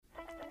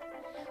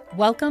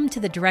Welcome to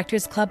the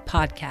Directors Club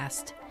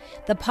podcast,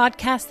 the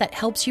podcast that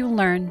helps you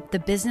learn the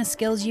business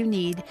skills you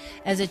need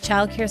as a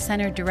child care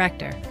center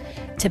director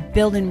to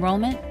build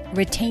enrollment,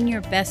 retain your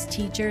best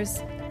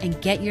teachers,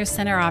 and get your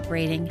center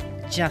operating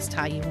just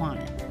how you want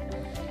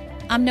it.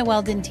 I'm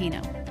Noelle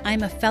Dentino.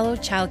 I'm a fellow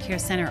child care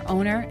center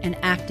owner and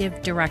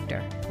active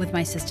director with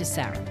my sister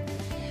Sarah.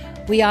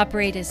 We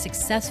operate a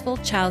successful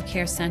child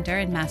care center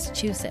in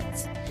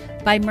Massachusetts.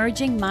 By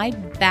merging my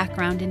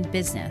background in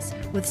business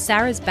with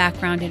Sarah's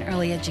background in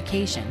early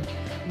education,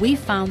 we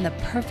found the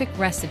perfect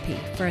recipe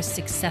for a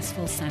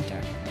successful center.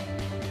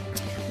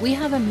 We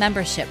have a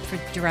membership for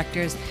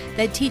directors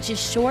that teaches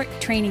short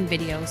training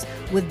videos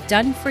with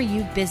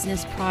done-for-you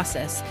business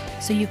process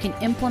so you can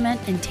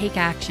implement and take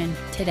action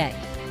today.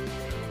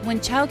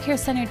 When child care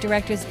center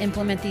directors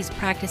implement these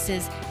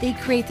practices, they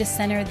create the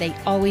center they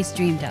always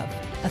dreamed of,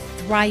 a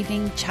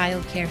thriving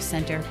child care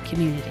center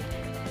community.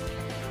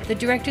 The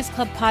Directors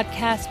Club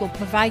podcast will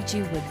provide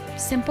you with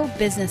simple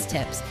business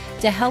tips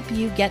to help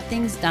you get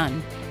things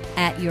done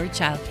at your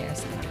child care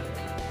center.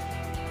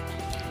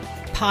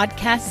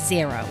 Podcast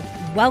 0.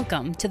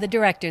 Welcome to the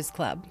Directors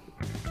Club.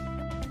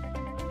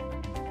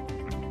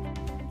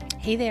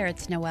 Hey there,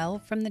 it's Noelle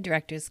from the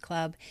Directors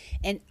Club,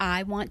 and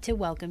I want to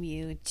welcome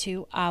you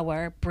to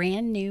our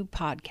brand new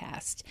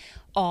podcast,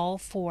 all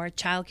for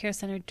child care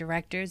center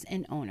directors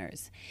and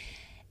owners.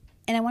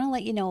 And I want to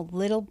let you know a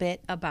little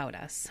bit about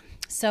us.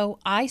 So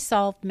I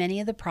solved many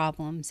of the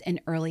problems in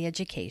early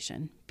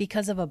education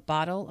because of a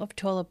bottle of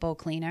toilet bowl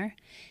cleaner,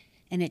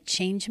 and it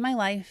changed my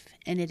life,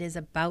 and it is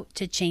about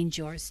to change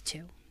yours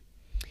too.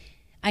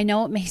 I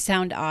know it may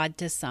sound odd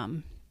to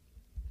some,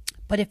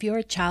 but if you're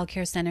a child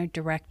care center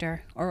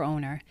director or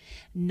owner,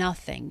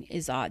 nothing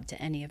is odd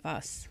to any of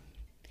us.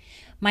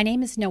 My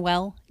name is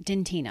Noelle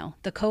Dentino,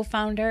 the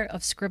co-founder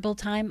of Scribble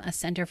Time, a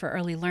center for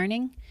early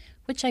learning,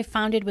 which I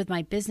founded with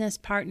my business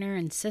partner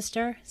and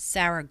sister,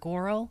 Sarah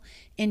Gorel,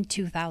 in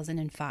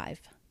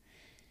 2005.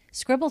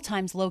 Scribble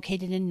Time's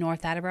located in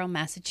North Attleboro,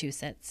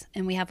 Massachusetts,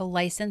 and we have a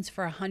license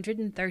for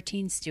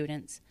 113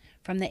 students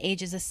from the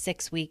ages of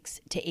 6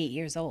 weeks to 8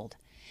 years old,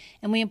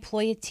 and we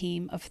employ a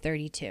team of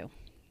 32.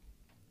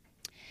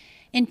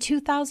 In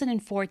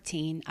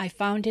 2014, I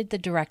founded the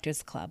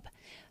Directors Club,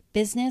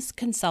 business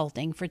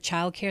consulting for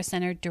child care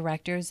center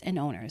directors and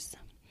owners.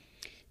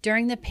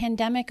 During the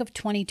pandemic of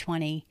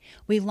 2020,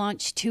 we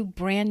launched 2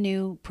 brand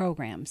new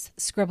programs,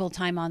 Scribble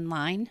Time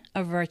Online,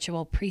 a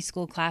virtual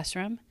preschool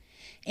classroom,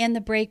 and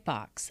the Break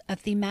Box, a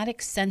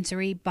thematic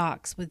sensory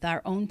box with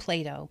our own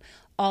Play-Doh,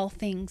 all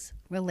things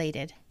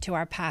related to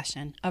our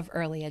passion of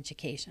early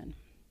education.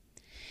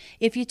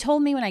 If you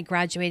told me when I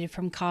graduated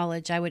from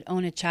college I would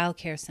own a child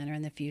care center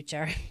in the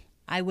future,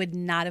 I would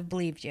not have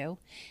believed you,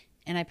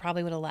 and I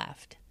probably would have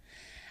laughed.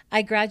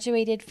 I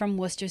graduated from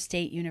Worcester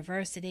State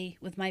University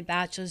with my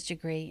bachelor's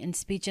degree in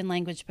speech and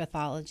language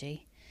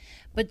pathology,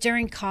 but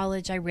during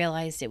college I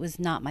realized it was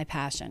not my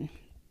passion.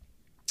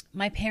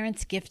 My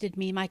parents gifted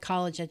me my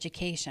college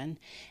education,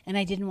 and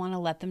I didn't want to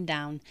let them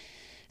down,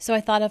 so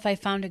I thought if I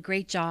found a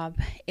great job,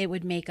 it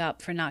would make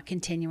up for not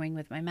continuing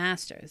with my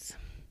master's.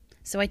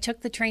 So I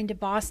took the train to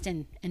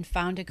Boston and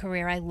found a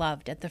career I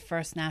loved at the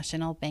First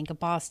National Bank of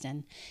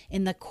Boston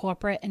in the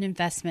corporate and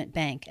investment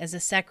bank as a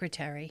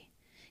secretary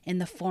in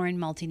the foreign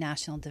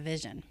multinational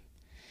division.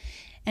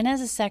 And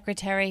as a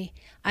secretary,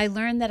 I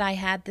learned that I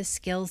had the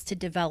skills to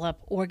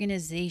develop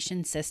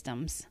organization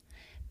systems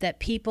that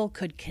people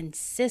could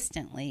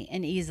consistently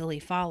and easily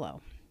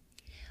follow.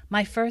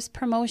 My first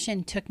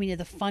promotion took me to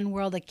the fun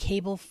world of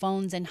cable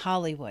phones in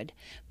Hollywood,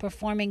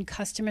 performing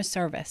customer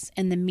service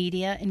in the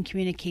media and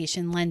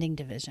communication lending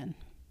division.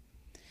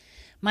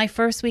 My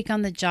first week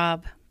on the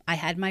job, I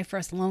had my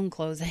first loan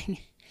closing,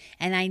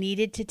 and I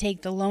needed to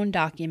take the loan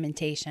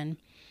documentation,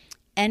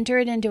 enter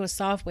it into a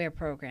software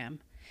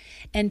program,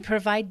 and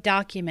provide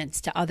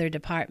documents to other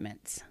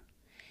departments.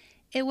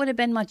 It would have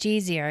been much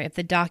easier if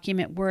the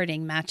document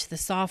wording matched the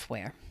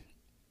software.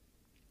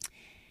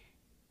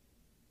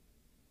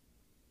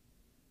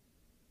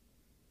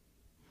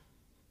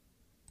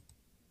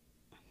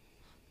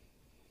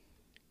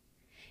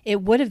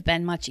 It would have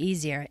been much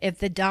easier if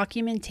the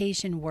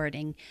documentation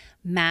wording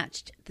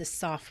matched the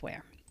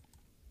software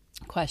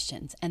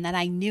questions and that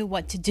I knew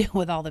what to do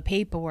with all the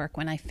paperwork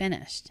when I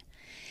finished.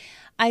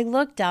 I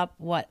looked up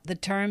what the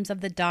terms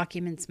of the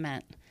documents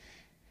meant.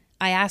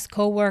 I asked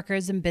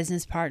coworkers and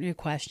business partner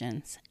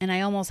questions, and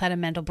I almost had a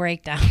mental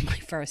breakdown my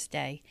first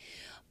day.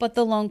 But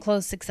the loan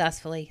closed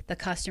successfully, the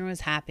customer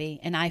was happy,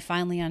 and I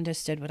finally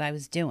understood what I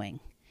was doing.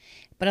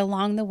 But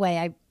along the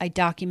way, I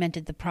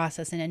documented the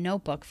process in a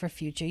notebook for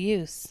future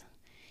use.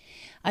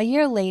 A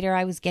year later,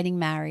 I was getting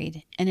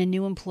married, and a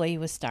new employee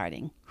was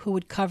starting, who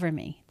would cover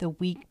me the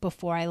week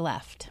before I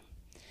left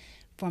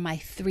for my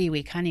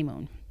 3-week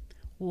honeymoon.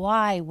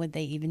 Why would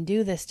they even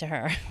do this to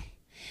her?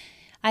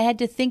 I had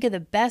to think of the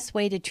best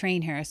way to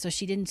train her so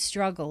she didn't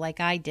struggle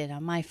like I did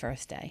on my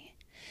first day.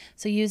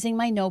 So using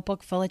my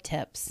notebook full of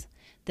tips,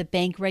 the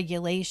bank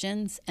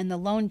regulations, and the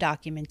loan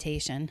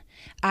documentation,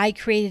 I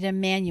created a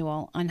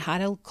manual on how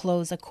to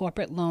close a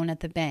corporate loan at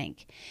the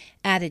bank,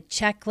 added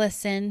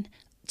checklists in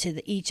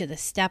to each of the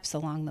steps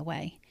along the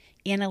way,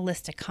 and a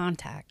list of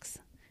contacts.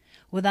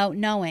 Without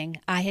knowing,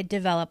 I had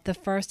developed the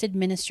first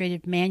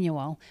administrative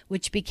manual,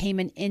 which became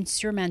an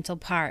instrumental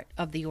part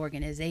of the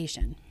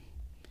organization.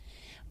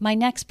 My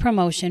next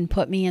promotion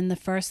put me in the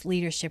first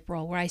leadership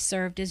role, where I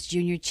served as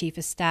junior chief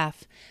of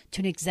staff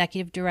to an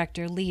executive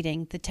director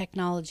leading the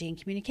technology and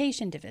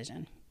communication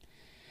division.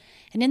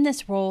 And in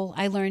this role,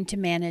 I learned to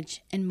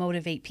manage and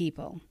motivate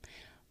people.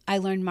 I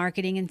learned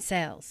marketing and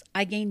sales.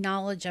 I gained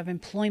knowledge of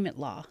employment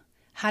law,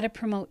 how to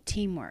promote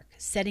teamwork,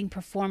 setting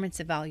performance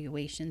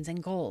evaluations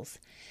and goals,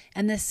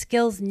 and the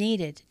skills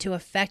needed to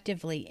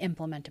effectively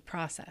implement a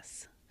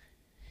process.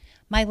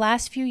 My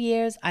last few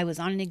years, I was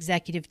on an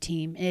executive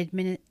team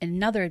in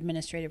another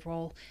administrative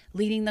role,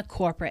 leading the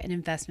corporate and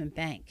investment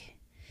bank.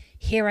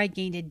 Here I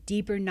gained a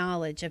deeper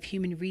knowledge of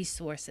human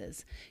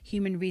resources,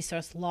 human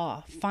resource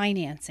law,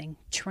 financing,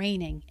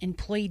 training,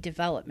 employee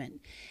development,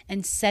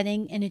 and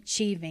setting and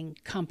achieving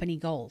company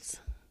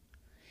goals.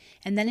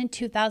 And then in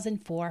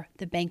 2004,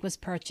 the bank was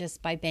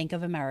purchased by Bank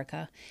of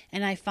America,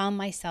 and I found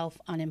myself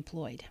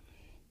unemployed.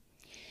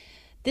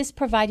 This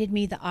provided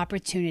me the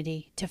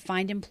opportunity to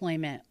find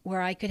employment where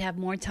I could have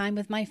more time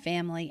with my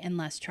family and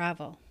less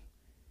travel.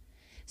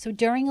 So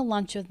during a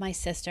lunch with my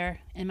sister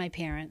and my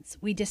parents,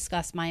 we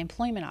discussed my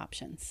employment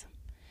options.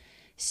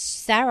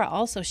 Sarah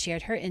also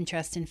shared her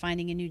interest in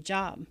finding a new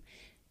job.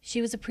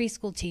 She was a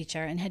preschool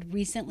teacher and had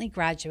recently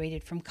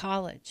graduated from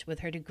college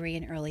with her degree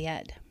in early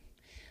ed.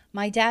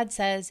 My dad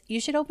says, "You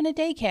should open a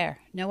daycare.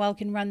 Noelle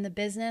can run the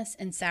business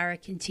and Sarah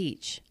can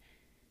teach."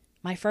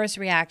 My first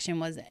reaction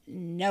was,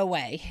 no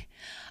way.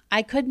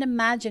 I couldn't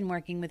imagine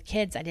working with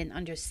kids. I didn't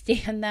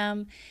understand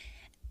them,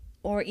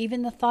 or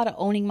even the thought of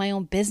owning my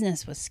own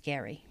business was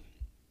scary.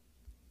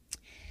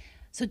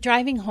 So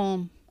driving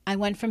home, I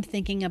went from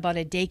thinking about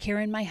a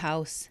daycare in my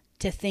house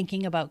to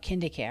thinking about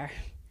kindercare.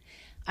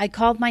 I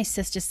called my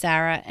sister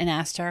Sarah and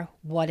asked her,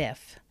 what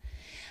if?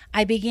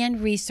 I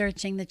began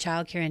researching the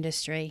childcare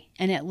industry,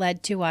 and it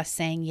led to us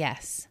saying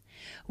yes.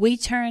 We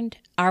turned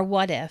our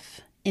what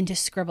if into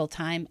Scribble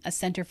Time, a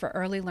center for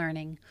early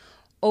learning,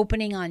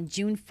 opening on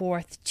June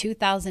 4th,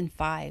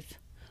 2005,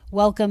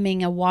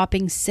 welcoming a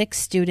whopping 6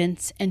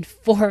 students, and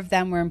 4 of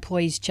them were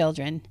employees'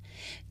 children,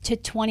 to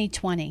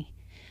 2020,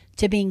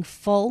 to being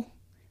full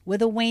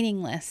with a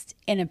waiting list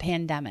in a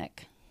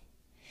pandemic.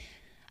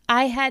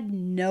 I had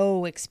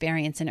no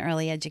experience in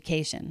early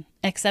education,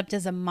 except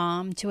as a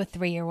mom to a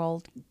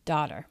 3-year-old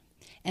daughter,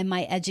 and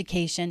my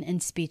education in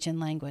speech and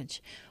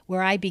language,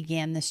 where I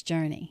began this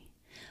journey.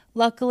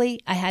 Luckily,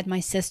 I had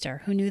my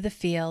sister who knew the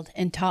field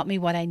and taught me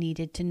what I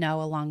needed to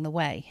know along the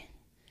way.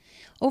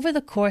 Over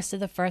the course of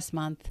the first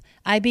month,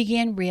 I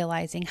began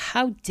realizing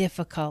how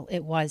difficult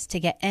it was to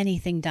get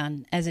anything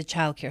done as a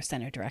child care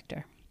center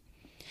director.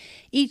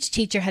 Each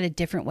teacher had a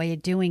different way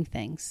of doing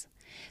things.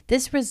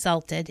 This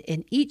resulted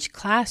in each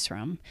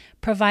classroom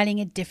providing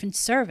a different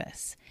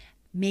service,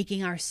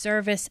 making our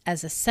service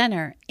as a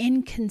center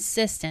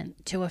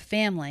inconsistent to a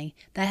family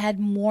that had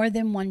more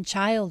than one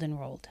child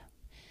enrolled.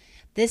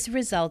 This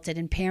resulted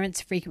in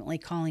parents frequently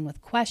calling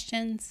with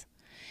questions.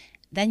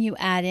 Then you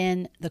add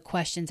in the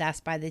questions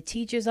asked by the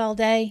teachers all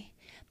day.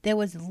 There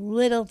was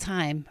little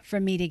time for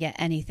me to get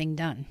anything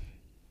done.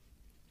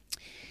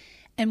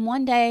 And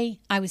one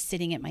day I was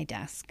sitting at my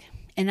desk,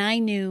 and I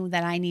knew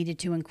that I needed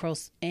to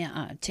increase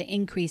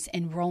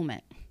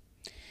enrollment.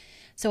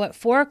 So at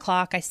 4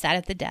 o'clock, I sat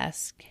at the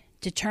desk,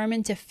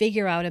 determined to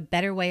figure out a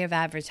better way of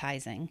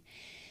advertising.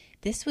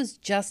 This was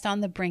just on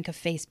the brink of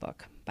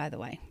Facebook, by the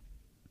way.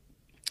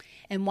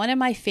 And one of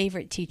my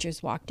favorite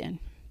teachers walked in,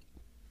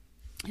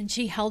 and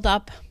she held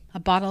up a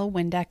bottle of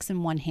Windex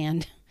in one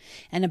hand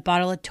and a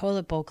bottle of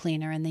toilet bowl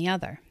cleaner in the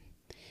other.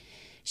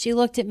 She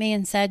looked at me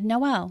and said,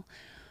 "Noelle,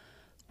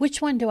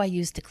 which one do I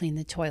use to clean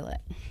the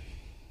toilet?"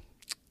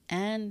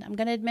 And I'm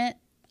going to admit,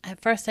 at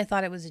first I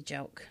thought it was a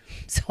joke.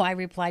 So I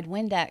replied,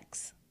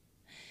 "Windex."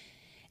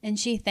 And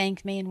she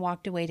thanked me and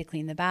walked away to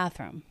clean the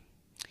bathroom.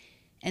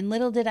 And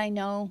little did I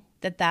know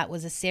that that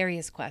was a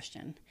serious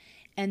question.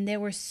 And there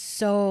were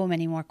so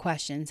many more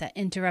questions that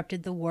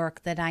interrupted the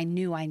work that I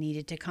knew I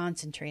needed to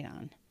concentrate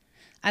on.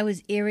 I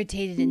was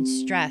irritated and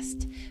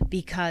stressed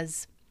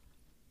because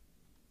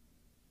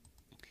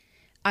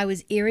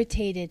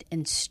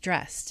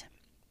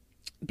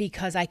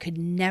I could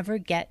never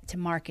get to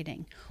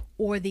marketing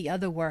or the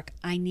other work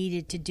I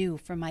needed to do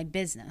for my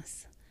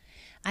business.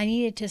 I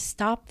needed to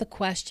stop the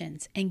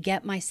questions and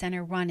get my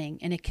center running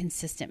in a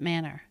consistent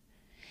manner.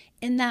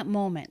 In that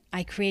moment,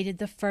 I created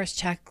the first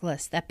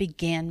checklist that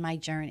began my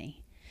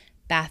journey,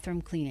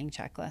 bathroom cleaning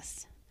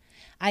checklist.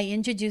 I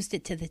introduced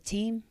it to the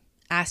team,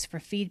 asked for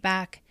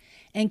feedback,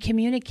 and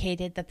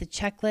communicated that the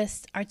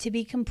checklists are to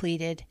be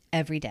completed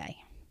every day.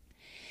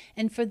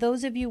 And for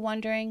those of you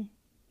wondering,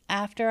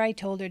 after I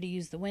told her to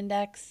use the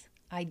Windex,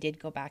 I did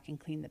go back and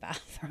clean the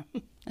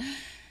bathroom.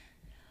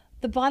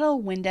 That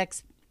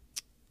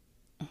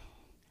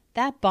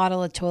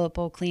bottle of toilet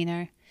bowl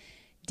cleaner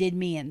did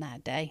me in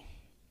that day.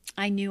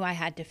 I knew I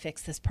had to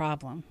fix this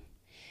problem.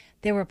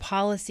 There were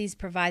policies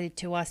provided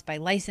to us by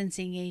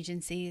licensing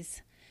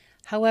agencies.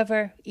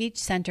 However, each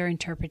center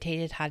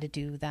interpreted how to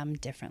do them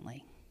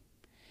differently.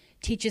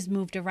 Teachers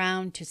moved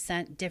around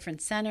to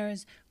different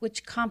centers,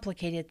 which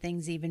complicated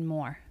things even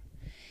more.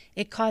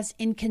 It caused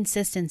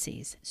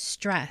inconsistencies,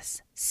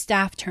 stress,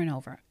 staff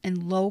turnover,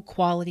 and low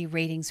quality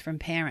ratings from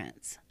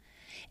parents.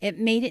 It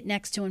made it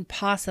next to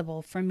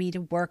impossible for me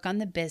to work on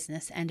the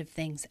business end of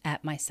things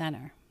at my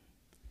center.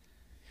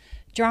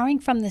 Drawing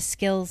from the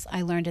skills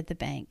I learned at the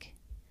bank,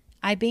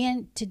 I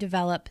began to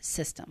develop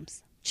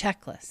systems,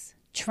 checklists,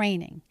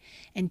 training,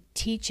 and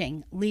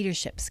teaching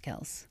leadership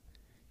skills,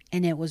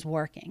 and it was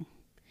working.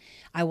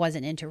 I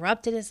wasn't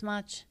interrupted as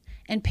much,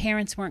 and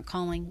parents weren't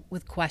calling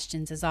with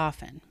questions as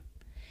often.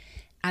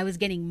 I was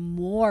getting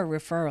more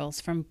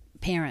referrals from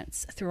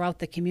parents throughout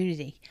the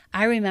community.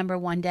 I remember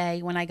one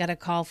day when I got a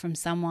call from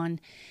someone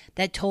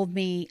that told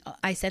me,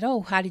 I said,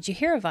 "Oh, how did you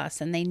hear of us?"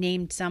 And they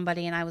named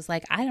somebody, and I was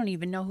like, I don't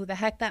even know who the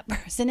heck that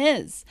person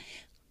is.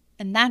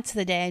 And that's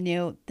the day I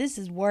knew this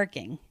is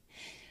working.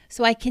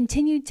 So I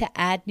continued to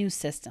add new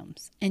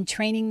systems and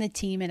training the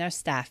team at our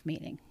staff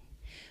meeting.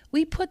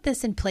 We put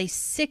this in place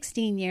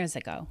 16 years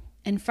ago,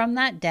 and from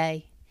that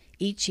day,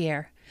 each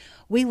year,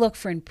 we look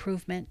for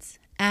improvements,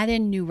 add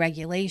in new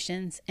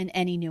regulations, and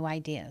any new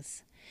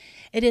ideas.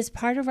 It is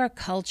part of our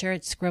culture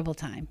at Scribble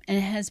Time, and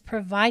it has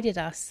provided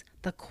us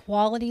the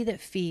quality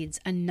that feeds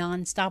a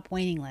nonstop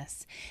waiting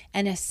list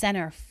and a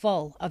center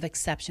full of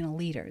exceptional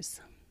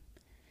leaders.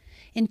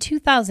 In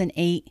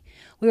 2008,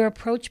 we were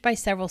approached by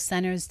several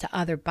centers to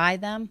either buy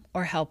them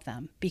or help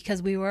them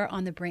because they were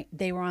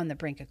on the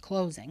brink of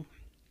closing.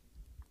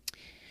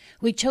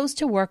 We chose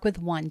to work with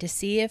one to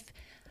see if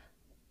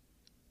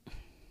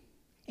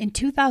In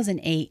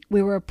 2008,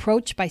 we were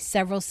approached by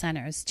several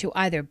centers to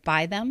either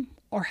buy them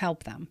or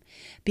help them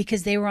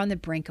because they were on the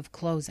brink of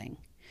closing.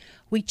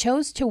 We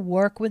chose to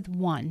work with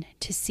one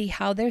to see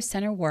how their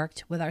center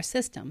worked with our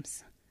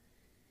systems.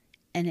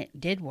 And it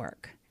did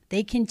work.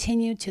 They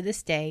continue to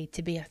this day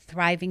to be a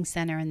thriving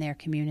center in their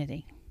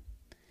community.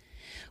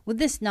 With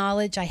this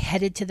knowledge, I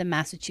headed to the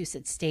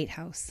Massachusetts State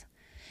House.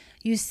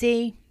 You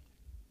see,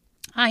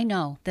 I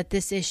know that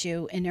this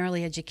issue in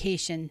early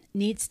education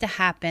needs to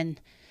happen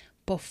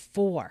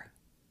before.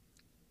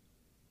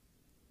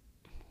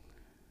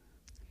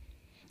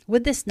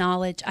 With this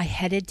knowledge, I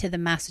headed to the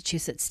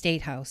Massachusetts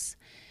State House.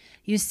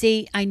 You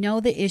see, I know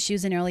the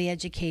issues in early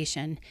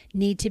education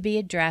need to be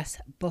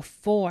addressed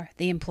before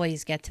the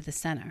employees get to the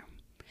center.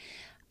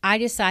 I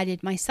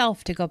decided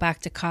myself to go back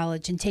to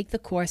college and take the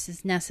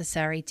courses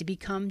necessary to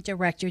become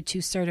Director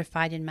II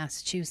certified in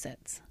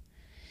Massachusetts.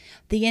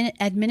 The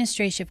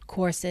administrative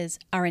courses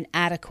are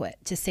inadequate,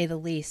 to say the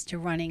least, to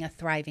running a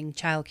thriving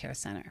childcare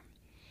center.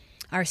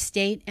 Our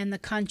state and the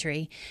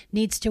country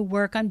needs to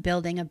work on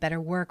building a better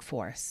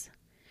workforce.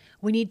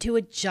 We need to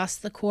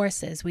adjust the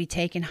courses we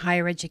take in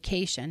higher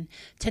education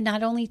to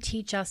not only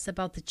teach us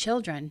about the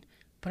children,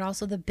 but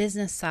also the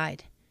business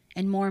side,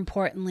 and more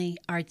importantly,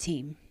 our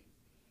team.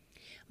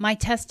 My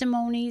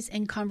testimonies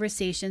and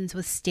conversations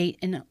with state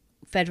and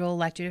federal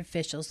elected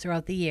officials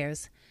throughout the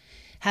years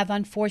have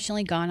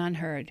unfortunately gone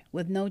unheard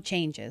with no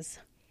changes,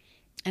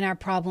 and our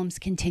problems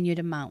continue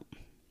to mount.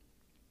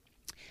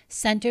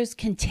 Centers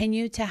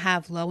continue to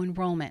have low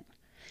enrollment.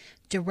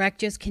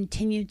 Directors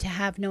continue to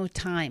have no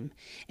time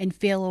and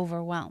feel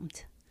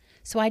overwhelmed.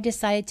 So I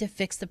decided to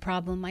fix the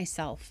problem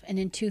myself, and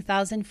in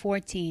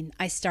 2014,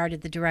 I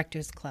started the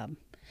Directors Club,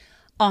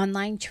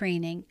 online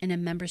training in a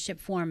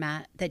membership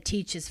format that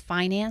teaches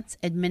finance,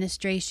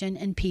 administration,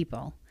 and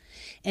people,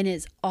 and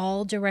is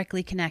all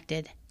directly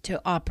connected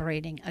to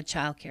operating a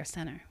childcare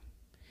center.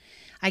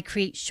 I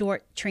create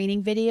short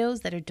training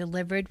videos that are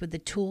delivered with the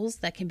tools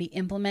that can be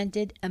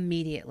implemented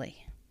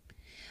immediately.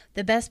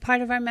 The best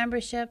part of our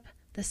membership,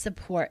 the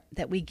support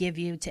that we give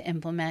you to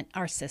implement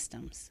our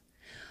systems.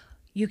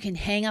 You can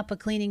hang up a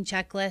cleaning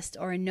checklist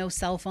or a no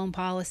cell phone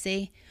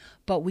policy,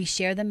 but we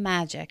share the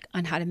magic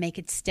on how to make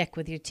it stick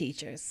with your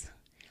teachers.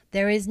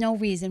 There is no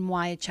reason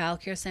why a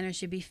childcare center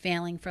should be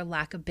failing for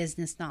lack of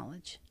business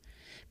knowledge.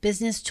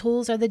 Business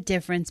tools are the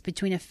difference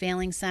between a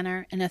failing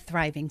center and a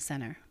thriving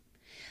center.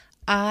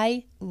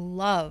 I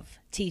love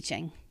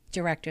teaching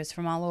directors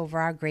from all over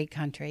our great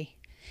country.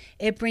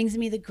 It brings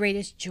me the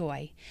greatest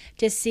joy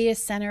to see a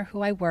center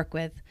who I work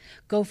with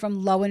go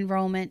from low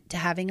enrollment to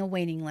having a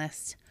waiting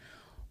list.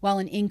 While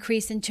an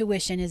increase in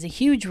tuition is a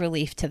huge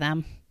relief to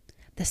them,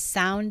 the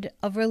sound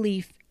of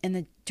relief in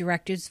the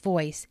director's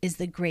voice is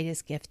the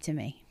greatest gift to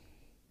me.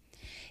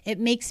 It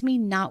makes me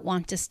not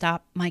want to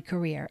stop my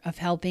career of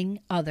helping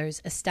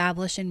others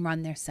establish and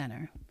run their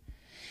center.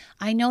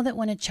 I know that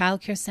when a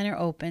childcare center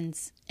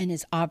opens and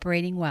is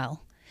operating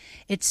well,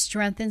 it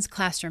strengthens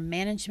classroom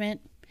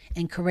management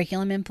and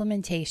curriculum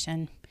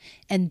implementation,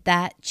 and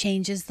that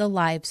changes the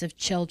lives of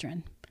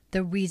children,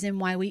 the reason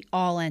why we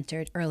all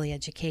entered early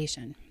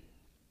education.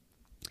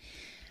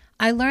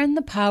 I learned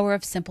the power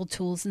of simple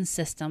tools and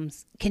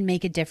systems can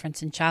make a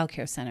difference in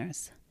childcare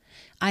centers.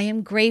 I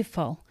am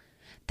grateful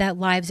that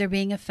lives are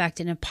being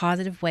affected in a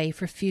positive way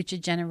for future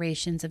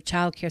generations of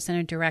child care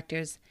center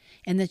directors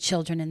and the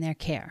children in their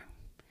care.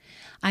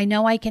 I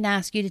know I can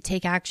ask you to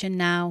take action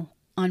now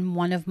on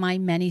one of my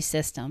many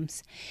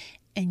systems,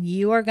 and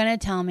you are going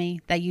to tell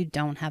me that you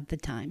don't have the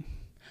time.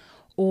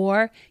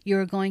 Or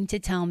you're going to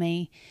tell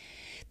me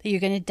that you're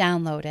going to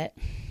download it,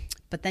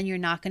 but then you're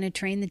not going to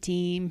train the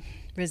team,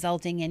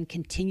 resulting in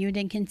continued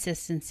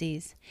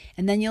inconsistencies,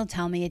 and then you'll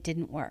tell me it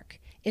didn't work.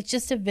 It's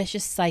just a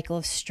vicious cycle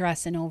of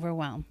stress and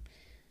overwhelm.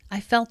 I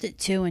felt it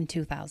too in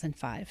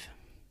 2005.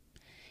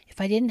 If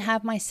I didn't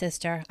have my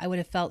sister, I would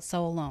have felt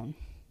so alone.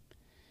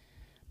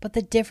 But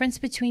the difference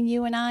between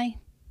you and I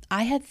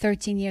had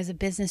 13 years of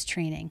business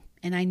training,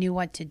 and I knew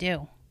what to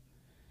do.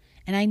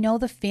 And I know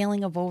the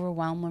feeling of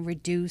overwhelm will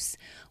reduce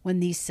when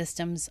these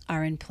systems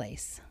are in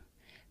place.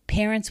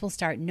 Parents will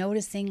start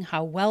noticing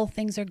how well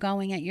things are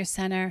going at your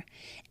center,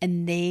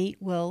 and they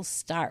will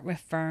start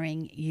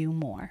referring you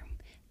more.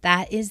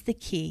 That is the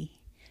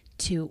key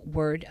to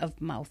word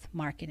of mouth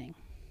marketing.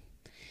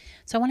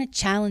 So I want to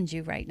challenge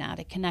you right now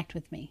to connect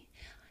with me.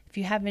 If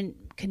you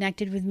haven't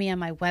connected with me on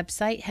my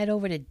website, head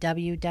over to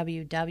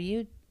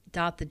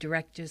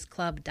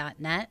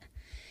www.thedirectorsclub.net.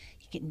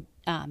 You can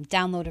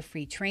download a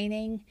free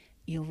training.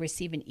 You'll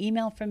receive an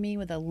email from me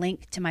with a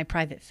link to my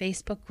private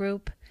Facebook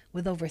group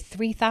with over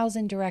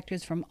 3,000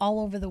 directors from all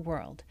over the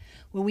world,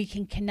 where we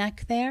can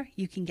connect there.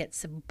 You can get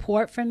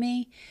support from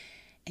me,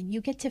 and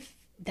you get to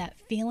that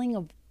feeling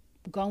of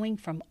going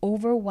from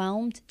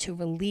overwhelmed to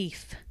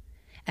relief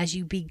as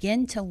you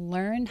begin to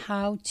learn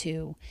how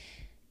to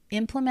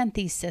implement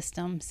these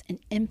systems and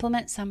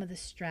implement some of the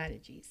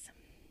strategies.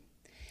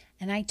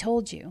 And I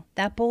told you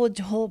that bullet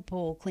toilet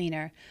bowl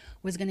cleaner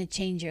was going to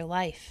change your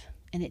life,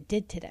 and it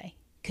did today,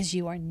 because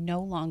you are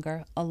no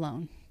longer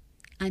alone.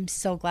 I'm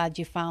so glad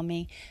you found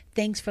me.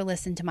 Thanks for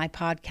listening to my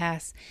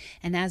podcast.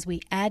 And as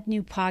we add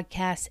new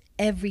podcasts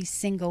every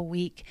single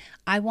week,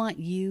 I want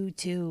you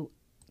to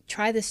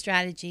try the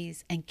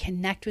strategies and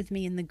connect with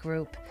me in the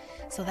group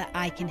so that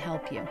I can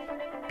help you.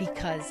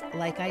 Because,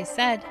 like I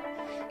said,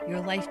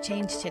 your life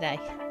changed today.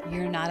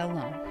 You're not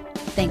alone.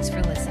 Thanks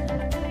for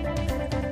listening.